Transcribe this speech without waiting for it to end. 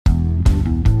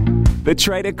The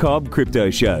Trader Cobb Crypto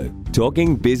Show,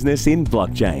 talking business in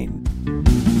blockchain.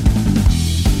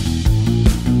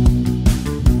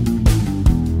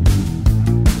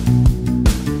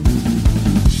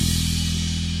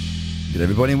 Good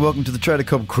everybody and welcome to the Trader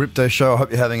Cobb Crypto Show. I hope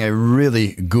you're having a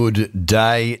really good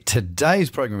day.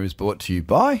 Today's program is brought to you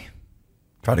by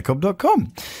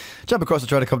TraderCobb.com. Jump across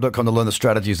to TraderCobb.com to learn the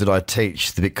strategies that I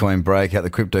teach, the Bitcoin Breakout, the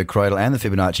Crypto Cradle, and the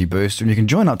Fibonacci Booster. And you can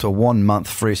join up to a 1-month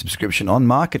free subscription on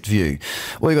MarketView.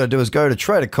 All you got to do is go to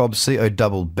Trader Cobb,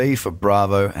 C-O-B-B for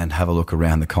Bravo, and have a look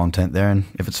around the content there. And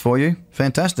if it's for you,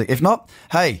 fantastic. If not,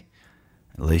 hey,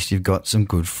 at least you've got some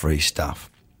good free stuff.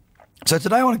 So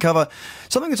today I want to cover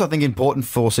something that's, I think, important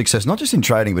for success, not just in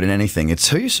trading, but in anything. It's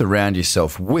who you surround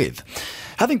yourself with.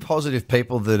 Having positive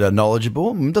people that are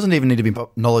knowledgeable, it doesn't even need to be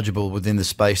knowledgeable within the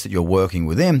space that you're working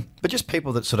within, but just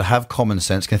people that sort of have common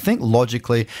sense, can think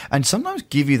logically, and sometimes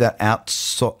give you that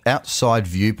outside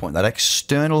viewpoint, that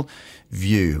external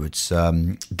view. It's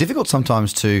difficult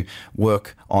sometimes to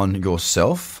work on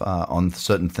yourself, on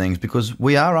certain things, because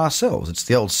we are ourselves. It's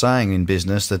the old saying in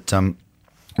business that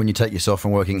when you take yourself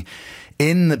from working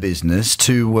in the business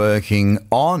to working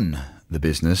on the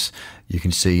business, you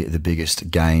can see the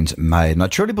biggest gains made. And I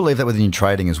truly believe that within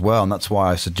trading as well. And that's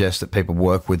why I suggest that people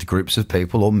work with groups of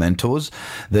people or mentors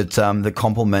that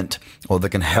complement, or that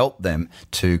can help them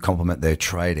to complement their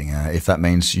trading. If that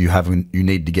means you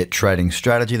need to get trading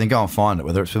strategy, then go and find it,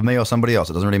 whether it's with me or somebody else.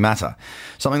 It doesn't really matter.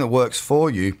 Something that works for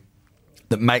you,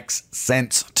 that makes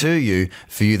sense to you,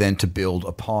 for you then to build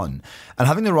upon. And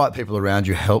having the right people around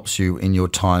you helps you in your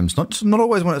times, not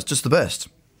always when it's just the best.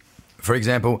 For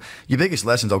example, your biggest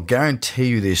lessons, I'll guarantee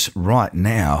you this right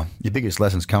now, your biggest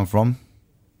lessons come from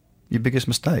your biggest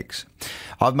mistakes.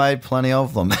 I've made plenty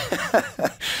of them,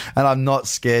 and I'm not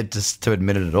scared to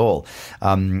admit it at all.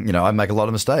 I make a lot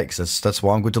of mistakes. That's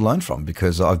why I'm good to learn from,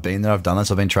 because I've been there, I've done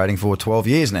this, I've been trading for 12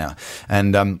 years now.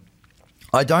 And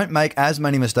I don't make as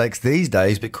many mistakes these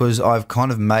days because I've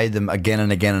kind of made them again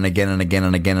and again and again and again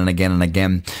and again and again and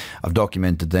again. I've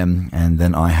documented them, and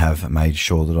then I have made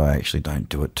sure that I actually don't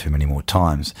do it too many more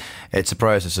times. It's a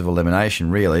process of elimination,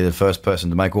 really. The first person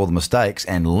to make all the mistakes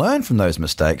and learn from those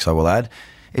mistakes, I will add,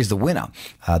 is the winner.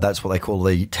 That's what they call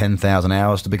the 10,000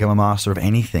 hours to become a master of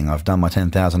anything. I've done my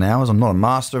 10,000 hours. I'm not a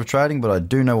master of trading, but I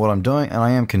do know what I'm doing, and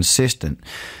I am consistent.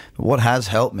 But what has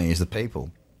helped me is the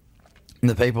people. And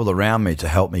the people around me to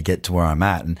help me get to where I'm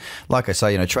at. And like I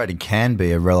say, trading can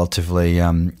be a relatively,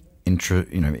 what's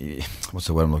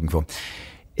the word I'm looking for?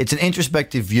 It's an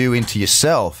introspective view into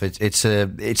yourself.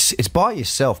 It's by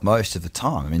yourself most of the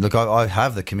time. I mean, look, I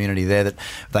have the community there that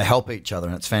they help each other,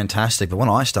 and it's fantastic. But when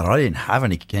I started, I didn't have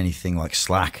anything like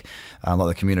Slack, like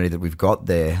the community that we've got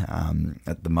there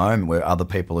at the moment, where other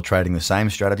people are trading the same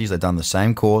strategies, they've done the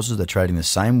same courses, they're trading the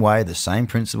same way, the same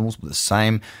principles, with the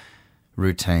same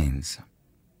routines.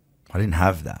 I didn't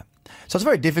have that. So it's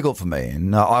very difficult for me.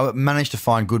 And I managed to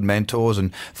find good mentors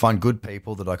and find good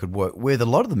people that I could work with. A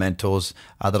lot of the mentors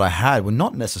that I had were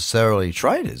not necessarily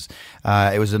traders.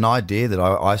 It was an idea that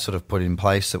I sort of put in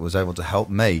place that was able to help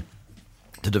me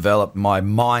to develop my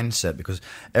mindset, because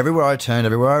everywhere I turned,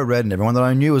 everywhere I read, and everyone that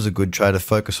I knew was a good trader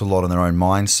focused a lot on their own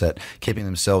mindset, keeping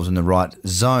themselves in the right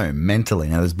zone mentally.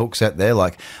 Now, there's books out there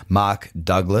like Mark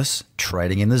Douglas,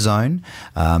 Trading in the Zone.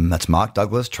 That's Mark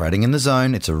Douglas, Trading in the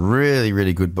Zone. It's a really,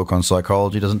 really good book on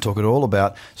psychology. It doesn't talk at all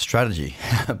about strategy,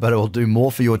 but it will do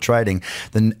more for your trading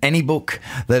than any book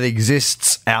that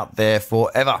exists out there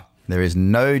forever. There is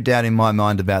no doubt in my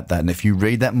mind about that. And if you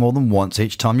read that more than once,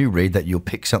 each time you read that, you'll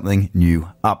pick something new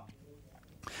up.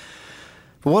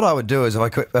 But what I would do is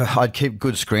I'd keep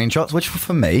good screenshots, which were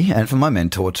for me and for my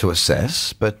mentor to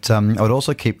assess, but I would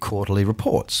also keep quarterly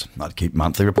reports. I'd keep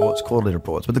monthly reports, quarterly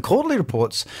reports. But the quarterly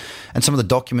reports and some of the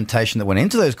documentation that went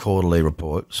into those quarterly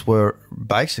reports were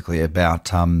basically about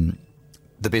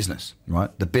the business, right?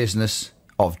 The business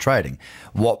of trading,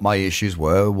 what my issues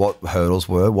were, what hurdles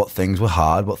were, what things were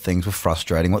hard, what things were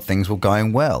frustrating, what things were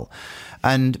going well.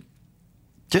 And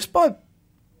just by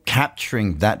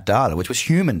capturing that data, which was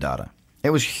human data,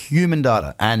 it was human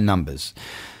data and numbers,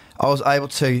 I was able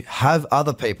to have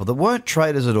other people that weren't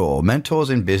traders at all,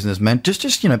 mentors in business,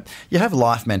 you have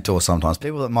life mentors sometimes,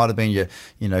 people that might have been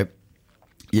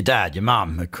your dad, your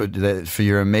mum, it could for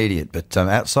your immediate, but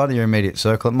outside of your immediate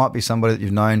circle, it might be somebody that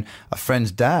you've known, a friend's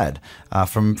dad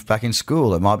from back in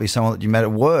school. It might be someone that you met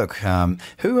at work,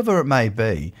 whoever it may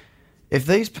be. If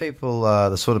these people are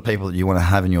the sort of people that you want to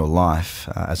have in your life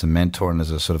as a mentor and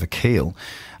as a sort of a keel,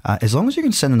 as long as you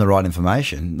can send them the right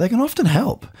information, they can often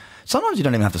help. Sometimes you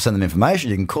don't even have to send them information.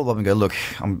 You can call them up and go, look,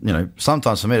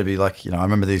 sometimes for me it'd be like, I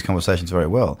remember these conversations very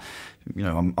well.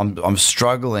 I'm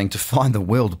struggling to find the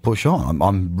will to push on.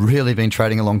 I'm really been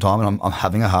trading a long time, and I'm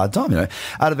having a hard time.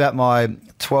 At about my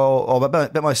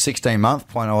about my 16-month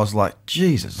point, I was like,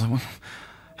 Jesus,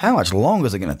 how much longer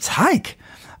is it going to take?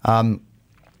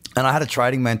 And I had a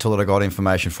trading mentor that I got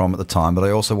information from at the time, but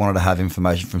I also wanted to have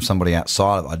information from somebody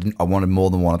outside of it. I wanted more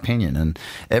than one opinion. And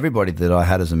everybody that I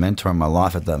had as a mentor in my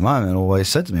life at that moment always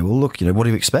said to me, well, look, what do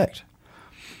you expect?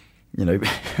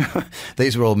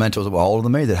 These were all mentors that were older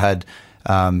than me that had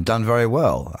done very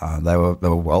well. They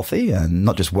were wealthy, and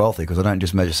not just wealthy, because I don't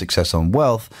just measure success on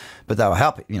wealth, but they were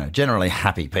happy, generally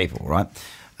happy people, right?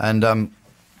 And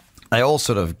they all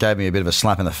sort of gave me a bit of a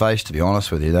slap in the face, to be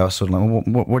honest with you. They were sort of like,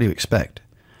 well, what do you expect?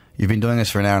 You've been doing this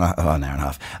for a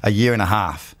year and a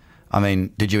half. I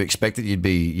mean, did you expect that you'd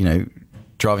be,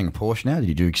 driving a Porsche now?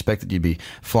 Did you expect that you'd be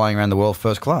flying around the world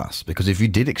first class? Because if you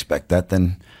did expect that,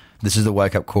 then this is the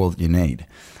wake-up call that you need.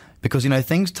 Because,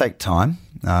 things take time.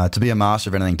 To be a master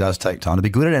of anything does take time. To be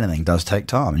good at anything does take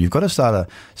time. And you've got to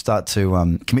start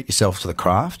to commit yourself to the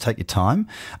craft, take your time,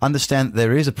 understand that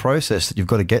there is a process that you've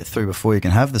got to get through before you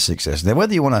can have the success. Now,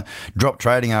 whether you want to drop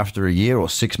trading after a year or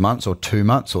 6 months or 2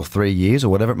 months or 3 years or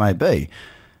whatever it may be,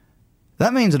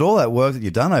 that means that all that work that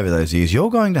you've done over those years, you're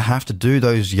going to have to do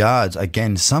those yards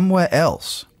again somewhere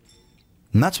else.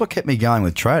 And that's what kept me going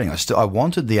with trading. I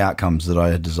wanted the outcomes that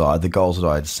I had desired, the goals that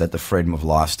I had set, the freedom of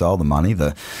lifestyle, the money,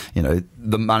 the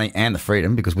money and the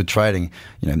freedom. Because with trading,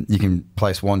 you can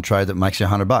place one trade that makes you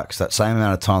 $100. That same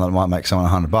amount of time that might make someone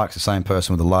 $100, the same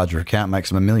person with a larger account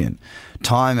makes them $1 million.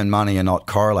 Time and money are not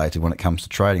correlated when it comes to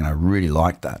trading. And I really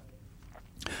like that.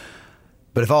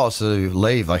 But if I was to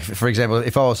leave, like for example,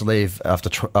 if I was to leave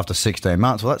after 16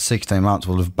 months, well, that 16 months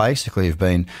will have basically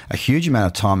been a huge amount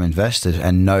of time invested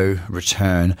and no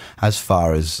return as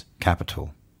far as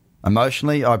capital.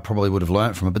 Emotionally, I probably would have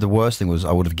learnt from it, but the worst thing was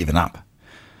I would have given up.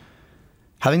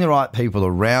 Having the right people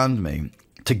around me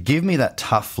to give me that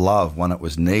tough love when it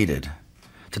was needed,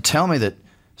 to tell me that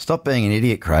stop being an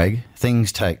idiot, Craig,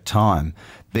 things take time,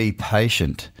 be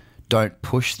patient, don't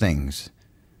push things.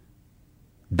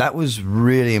 That was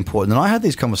really important. And I had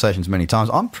these conversations many times.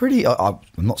 I'm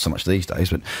not so much these days,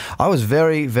 but I was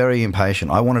very, very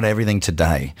impatient. I wanted everything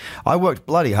today. I worked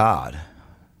bloody hard.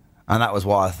 And that was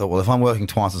why I thought, well, if I'm working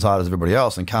twice as hard as everybody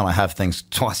else, then can't I have things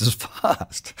twice as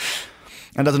fast?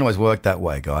 It doesn't always work that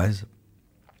way, guys.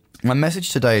 My message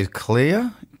today is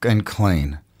clear and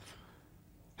clean.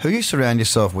 Who you surround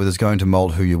yourself with is going to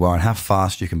mold who you are and how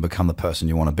fast you can become the person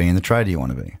you want to be and the trader you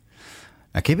want to be.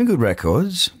 Now, keeping good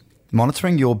records,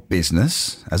 monitoring your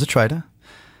business as a trader,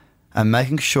 and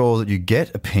making sure that you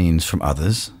get opinions from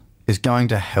others is going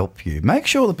to help you. Make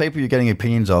sure the people you're getting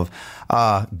opinions of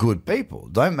are good people.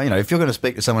 If you're going to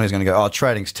speak to someone who's going to go, oh,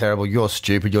 trading's terrible, you're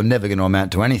stupid, you're never going to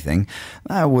amount to anything,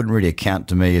 that wouldn't really account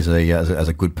to me as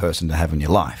a good person to have in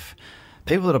your life.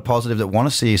 People that are positive, that want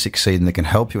to see you succeed and that can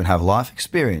help you and have life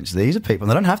experience. These are people,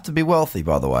 and they don't have to be wealthy,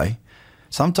 by the way.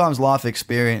 Sometimes life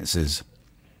experiences,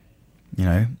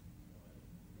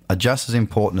 are just as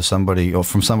important to somebody or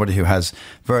from somebody who has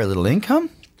very little income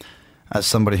as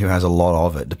somebody who has a lot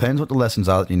of it. Depends what the lessons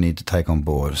are that you need to take on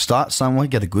board. Start somewhere,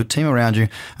 get a good team around you,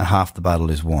 and half the battle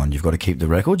is won. You've got to keep the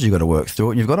records, you've got to work through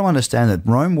it, and you've got to understand that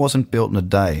Rome wasn't built in a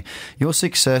day. Your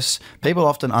success, people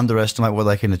often overestimate what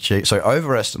they can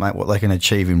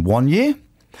achieve in 1 year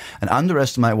and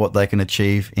underestimate what they can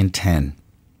achieve in 10.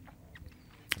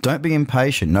 Don't be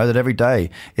impatient. Know that every day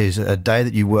is a day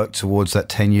that you work towards that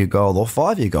 10-year goal or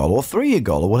 5-year goal or 3-year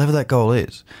goal or whatever that goal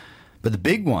is. But the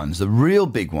big ones, the real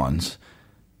big ones,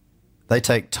 they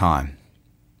take time.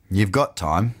 You've got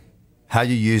time. How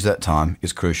you use that time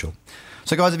is crucial.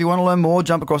 So guys, if you want to learn more,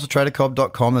 jump across to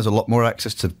tradercobb.com. There's a lot more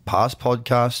access to past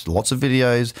podcasts, lots of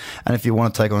videos. And if you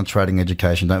want to take on trading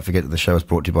education, don't forget that the show is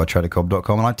brought to you by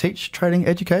tradercobb.com, and I teach trading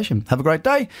education. Have a great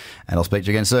day, and I'll speak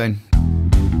to you again soon.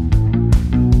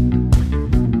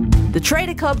 The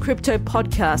Trader Cobb Crypto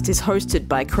Podcast is hosted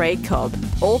by Craig Cobb.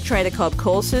 All Trader Cobb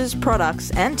courses,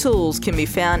 products, and tools can be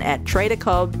found at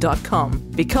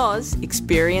tradercobb.com because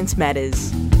experience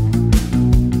matters.